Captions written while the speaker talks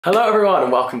Hello everyone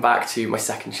and welcome back to my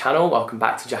second channel. Welcome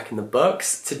back to Jack in the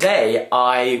Books. Today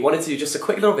I wanted to do just a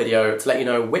quick little video to let you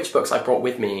know which books I brought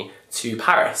with me to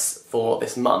Paris for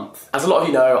this month. As a lot of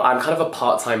you know, I'm kind of a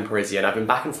part-time Parisian. I've been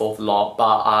back and forth a lot,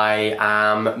 but I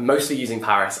am mostly using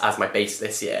Paris as my base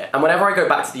this year. And whenever I go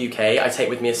back to the UK, I take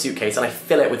with me a suitcase and I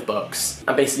fill it with books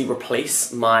and basically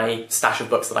replace my stash of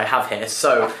books that I have here.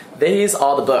 So these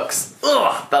are the books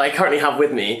that I currently have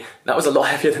with me. That was a lot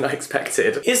heavier than I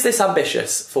expected. Is this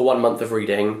ambitious for 1 month of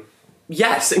reading?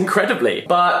 Yes, incredibly.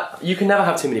 But you can never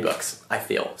have too many books, I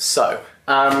feel. So,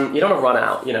 you don't want to run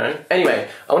out, you know? Anyway,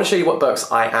 I want to show you what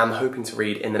books I am hoping to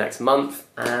read in the next month,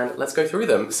 and let's go through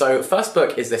them. So, first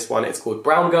book is this one. It's called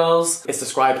Brown Girls. It's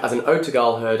described as an ode to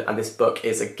girlhood, and this book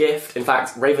is a gift. In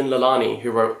fact, Raven Lalani,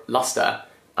 who wrote Luster,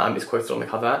 is quoted on the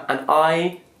cover, and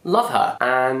I love her,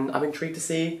 and I'm intrigued to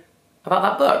see about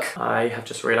that book. I have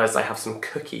just realised I have some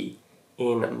cookie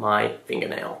in my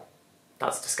fingernail.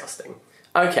 That's disgusting.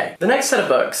 Okay, the next set of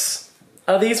books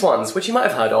are these ones, which you might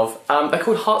have heard of. They're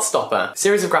called Heartstopper,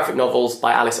 series of graphic novels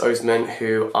by Alice Oseman,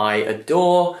 who I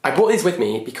adore. I brought these with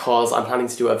me because I'm planning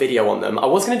to do a video on them. I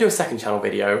was going to do a second channel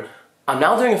video. I'm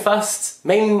now doing a first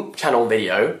main channel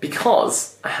video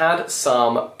because I had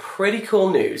some pretty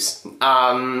cool news.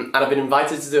 And I've been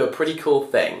invited to do a pretty cool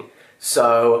thing.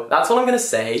 So that's all I'm going to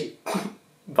say,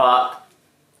 but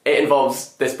it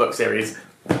involves this book series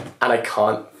and I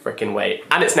can't freaking wait.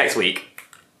 And it's next week.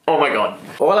 Oh my god.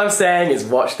 All I'm saying is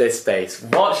watch this space.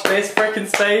 Watch this freaking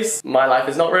space. My life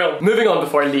is not real. Moving on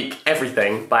before I leak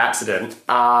everything by accident.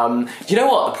 You know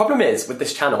what? The problem is with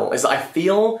this channel is that I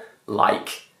feel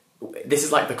like this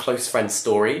is like the close friend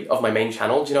story of my main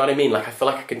channel. Do you know what I mean? Like I feel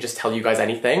like I can just tell you guys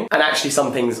anything. And actually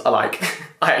some things are like,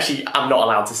 I actually am not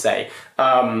allowed to say.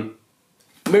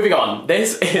 Moving on,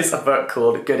 this is a book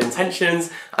called Good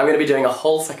Intentions. I'm going to be doing a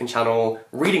whole second channel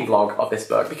reading vlog of this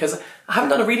book because I haven't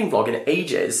done a reading vlog in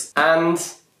ages. And,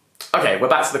 okay, we're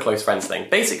back to the close friends thing.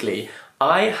 Basically,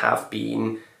 I have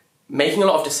been making a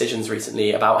lot of decisions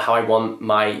recently about how I want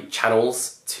my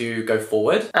channels to go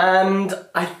forward. And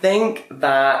I think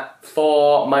that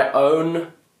for my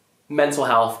own mental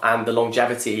health and the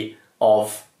longevity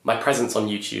of my presence on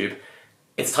YouTube,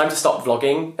 it's time to stop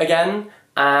vlogging again.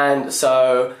 And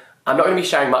so I'm not going to be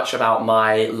sharing much about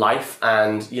my life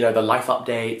and, you know, the life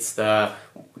updates, the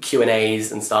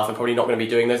Q&As and stuff. I'm probably not going to be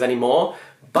doing those anymore,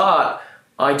 but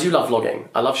I do love vlogging.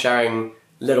 I love sharing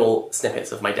little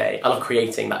snippets of my day. I love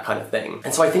creating that kind of thing.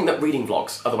 And so I think that reading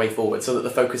vlogs are the way forward so that the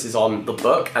focus is on the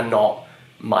book and not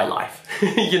my life,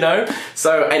 you know?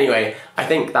 So anyway, I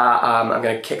think that I'm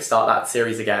going to kickstart that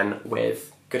series again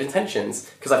with Good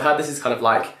Intentions because I've heard this is kind of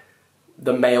like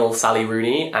the male Sally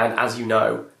Rooney, and as you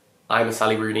know, I'm a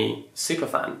Sally Rooney super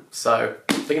fan, so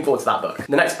looking forward to that book.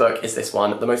 The next book is this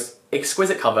one, the most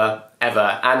exquisite cover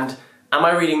ever, and am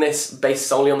I reading this based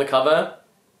solely on the cover?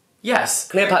 Yes.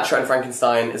 Cleopatra and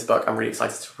Frankenstein is a book I'm really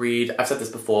excited to read. I've said this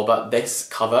before, but this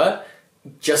cover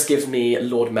just gives me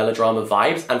Lord Melodrama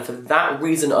vibes, and for that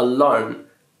reason alone,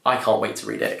 I can't wait to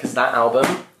read it, because that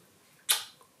album,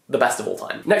 the best of all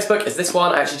time. Next book is this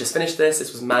one. I actually just finished this.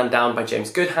 This was Man Down by James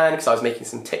Goodhand because I was making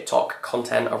some TikTok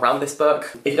content around this book.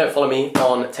 If you don't follow me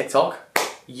on TikTok,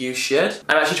 you should.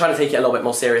 I'm actually trying to take it a little bit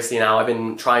more seriously now. I've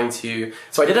been trying to...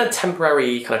 So I did a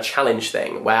temporary kind of challenge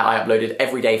thing where I uploaded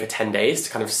every day for 10 days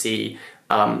to kind of see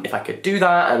if I could do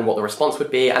that and what the response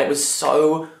would be, and it was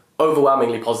so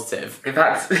overwhelmingly positive. In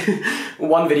fact,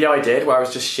 one video I did where I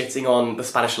was just shitting on the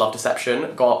Spanish love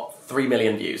deception got 3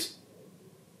 million views.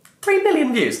 3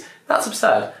 million views. That's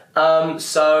absurd.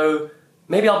 So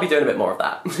maybe I'll be doing a bit more of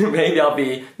that.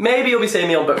 maybe you'll be seeing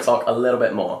me on Book Talk a little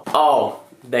bit more. Oh,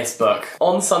 this book.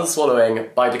 On Sun Swallowing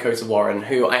by Dakota Warren,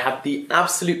 who I had the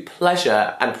absolute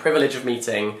pleasure and privilege of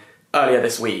meeting earlier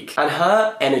this week. And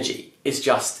her energy is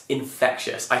just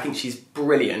infectious. I think she's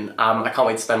brilliant. I can't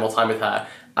wait to spend more time with her.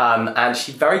 And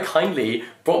she very kindly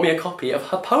brought me a copy of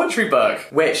her poetry book,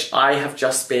 which I have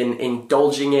just been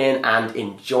indulging in and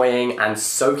enjoying and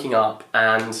soaking up,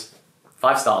 and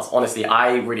 5 stars. Honestly,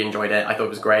 I really enjoyed it. I thought it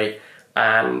was great,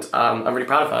 and I'm really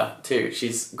proud of her too.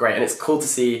 She's great, and it's cool to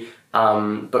see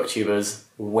booktubers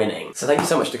winning. So thank you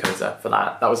so much, Dakota, for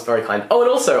that. That was very kind. Oh,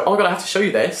 and also, oh my god, I have to show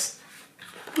you this.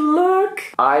 Look!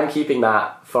 I'm keeping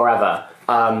that forever.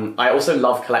 I also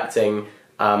love collecting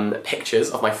pictures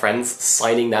of my friends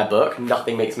signing their book.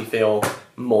 Nothing makes me feel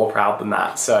more proud than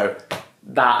that. So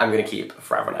that I'm gonna keep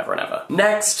forever and ever and ever.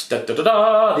 Next,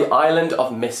 The Island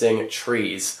of Missing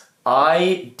Trees.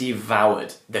 I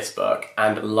devoured this book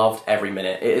and loved every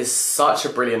minute. It is such a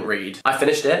brilliant read. I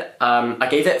finished it. I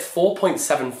gave it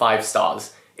 4.75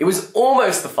 stars. It was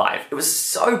almost the 5. It was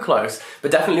so close,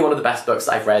 but definitely one of the best books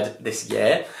I've read this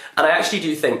year. And I actually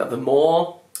do think that the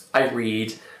more I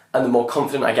read and the more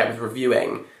confident I get with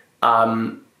reviewing,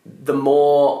 the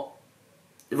more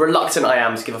reluctant I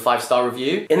am to give a 5-star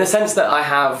review, in the sense that I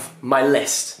have my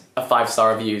list of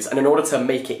 5-star reviews, and in order to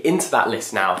make it into that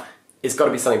list now, it's got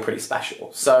to be something pretty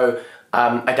special. So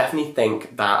I definitely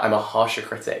think that I'm a harsher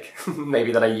critic,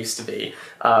 maybe than I used to be.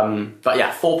 But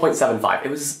yeah, 4.75.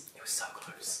 It was so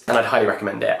close. And I'd highly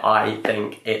recommend it. I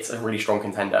think it's a really strong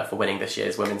contender for winning this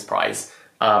year's Women's Prize.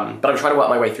 But I'm trying to work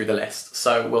my way through the list,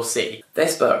 so we'll see.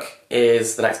 This book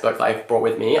is the next book that I've brought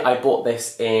with me. I bought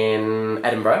this in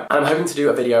Edinburgh, and I'm hoping to do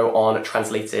a video on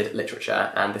translated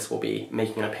literature, and this will be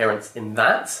making an appearance in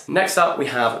that. Next up, we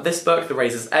have this book, The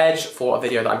Razor's Edge, for a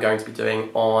video that I'm going to be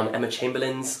doing on Emma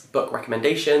Chamberlain's book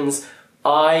recommendations.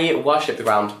 I worship the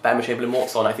ground that Emma Chamberlain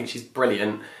walks on. I think she's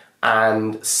brilliant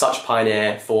and such a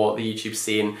pioneer for the YouTube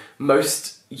scene.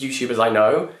 Most YouTubers I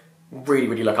know really,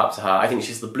 really look up to her. I think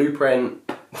she's the blueprint.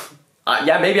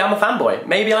 Yeah, maybe I'm a fanboy.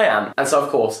 Maybe I am. And so, of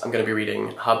course, I'm going to be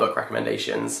reading her book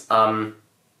recommendations,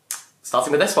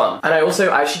 starting with this one. And I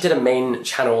actually did a main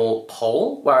channel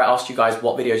poll where I asked you guys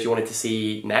what videos you wanted to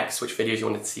see next, which videos you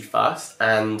wanted to see first.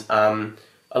 And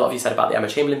a lot of you said about the Emma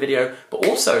Chamberlain video, but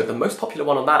also the most popular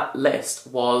one on that list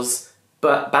was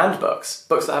banned books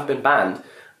that have been banned.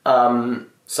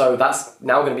 So that's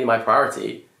now going to be my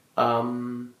priority.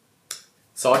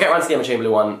 So I'll get around to the Emma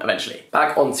Chamberlain one eventually.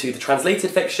 Back onto the translated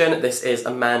fiction. This is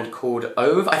A Man Called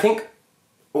Ove. I think,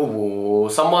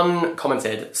 someone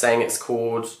commented saying it's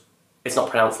not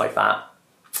pronounced like that,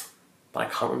 but I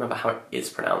can't remember how it is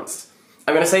pronounced.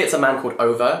 I'm gonna say it's A Man Called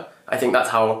Over. I think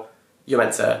that's how you're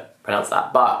meant to pronounce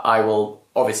that, but I will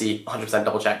obviously 100%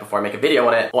 double check before I make a video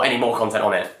on it or any more content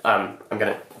on it. I'm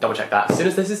gonna double check that as soon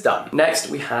as this is done. Next,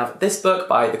 we have this book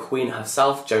by the Queen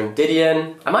herself, Joan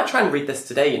Didion. I might try and read this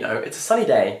today, you know. It's a sunny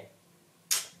day.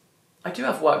 I do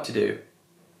have work to do,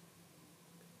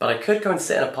 but I could go and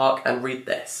sit in a park and read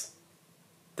this.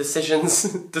 Decisions,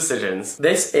 decisions.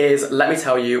 This is Let Me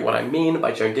Tell You What I Mean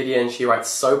by Joan Didion. She writes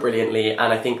so brilliantly,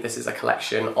 and I think this is a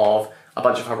collection of a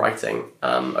bunch of her writing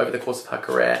over the course of her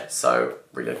career, so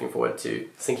really looking forward to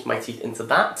sinking my teeth into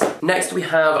that. Next we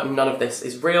have None of This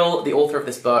Is Real. The author of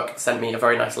this book sent me a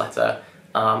very nice letter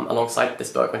alongside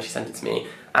this book when she sent it to me,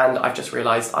 and I've just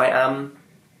realised I am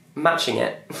matching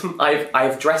it.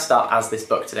 I've dressed up as this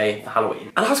book today for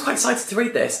Halloween, and I was quite excited to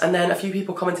read this, and then a few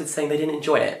people commented saying they didn't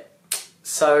enjoy it.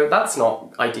 So that's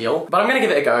not ideal, but I'm going to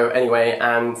give it a go anyway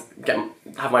and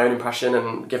have my own impression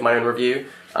and give my own review.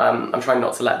 I'm trying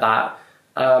not to let that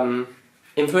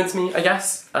influence me, I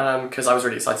guess, because I was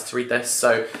really excited to read this.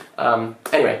 So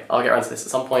anyway, I'll get around to this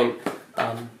at some point,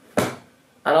 and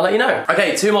I'll let you know.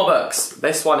 Okay, 2 more books.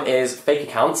 This one is Fake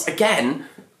Accounts. Again,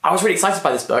 I was really excited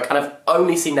by this book, and I've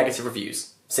only seen negative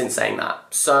reviews since saying that.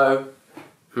 So,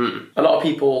 a lot of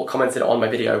people commented on my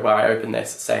video where I opened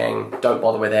this saying, don't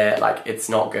bother with it, like, it's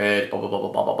not good, blah, blah, blah,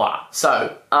 blah, blah, blah, blah.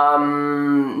 So,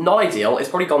 not ideal. It's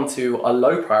probably gone to a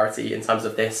low priority in terms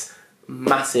of this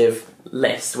massive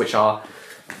list, which are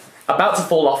about to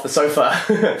fall off the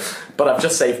sofa, but I've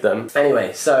just saved them.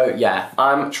 Anyway, so yeah,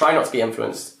 I'm trying not to be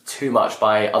influenced too much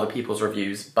by other people's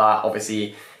reviews, but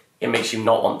obviously it makes you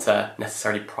not want to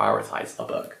necessarily prioritize a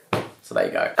book. So there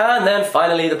you go. And then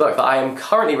finally, the book that I am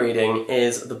currently reading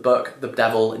is the book The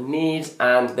Devil Needs,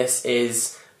 and this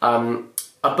is a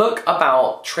book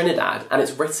about Trinidad, and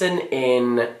it's written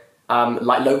in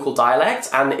like local dialect,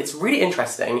 and it's really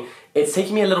interesting. It's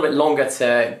taking me a little bit longer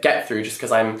to get through just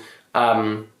because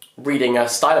I'm reading a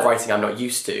style of writing I'm not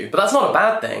used to. But that's not a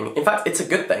bad thing. In fact, it's a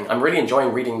good thing. I'm really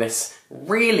enjoying reading this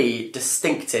really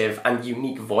distinctive and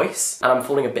unique voice, and I'm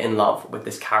falling a bit in love with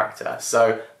this character.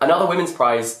 So another Women's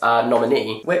Prize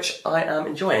nominee, which I am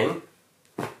enjoying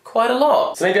quite a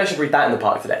lot. So maybe I should read that in the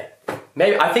park today.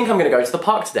 Maybe, I think I'm gonna go to the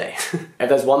park today. If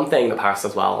there's one thing that Paris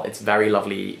does well, it's very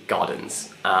lovely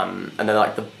gardens. And they're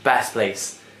like the best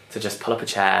place to just pull up a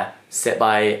chair, sit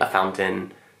by a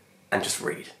fountain, and just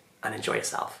read and enjoy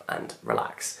yourself and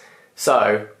relax.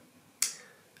 So,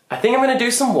 I think I'm gonna do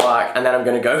some work and then I'm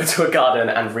gonna go to a garden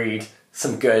and read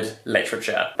some good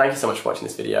literature. Thank you so much for watching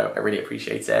this video, I really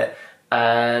appreciate it.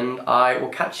 And I will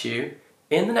catch you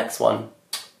in the next one.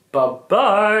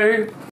 Bye-bye!